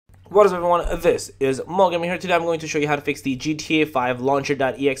What is up, everyone? This is Morgan here. Today I'm going to show you how to fix the GTA 5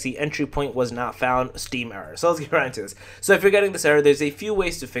 Launcher.exe entry point was not found Steam error. So let's get right into this. So if you're getting this error, there's a few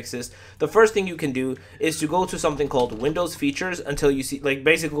ways to fix this. The first thing you can do is to go to something called Windows Features until you see, like,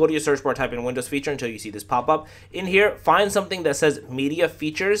 basically go to your search bar, type in Windows Feature until you see this pop up. In here, find something that says Media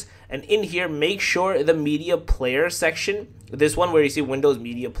Features, and in here, make sure the Media Player section, this one where you see Windows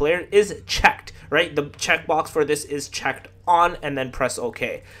Media Player, is checked, right? The checkbox for this is checked on, and then press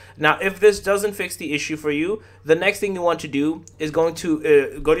OK. Now, if this doesn't fix the issue for you, the next thing you want to do is go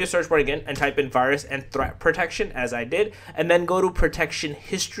to your search bar again and type in virus and threat protection, as I did, and then go to protection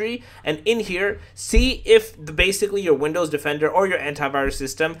history, and in here see if basically your Windows Defender or your antivirus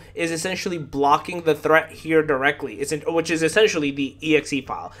system is essentially blocking the threat here directly, which is essentially the exe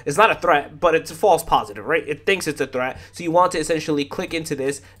file. It's not a threat, but it's a false positive, right? It thinks it's a threat, so you want to essentially click into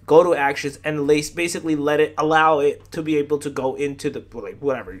this, go to actions, and basically allow it to be able to go into the, like,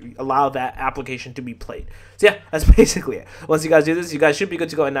 whatever, allow that application to be played. So yeah, that's basically it. Once you guys do this, you guys should be good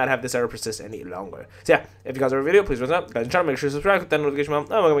to go and not have this error persist any longer. So yeah, if you guys have a video, please thumbs up. Guys, try to make sure to subscribe, click that notification bell.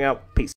 I'm coming out. Peace.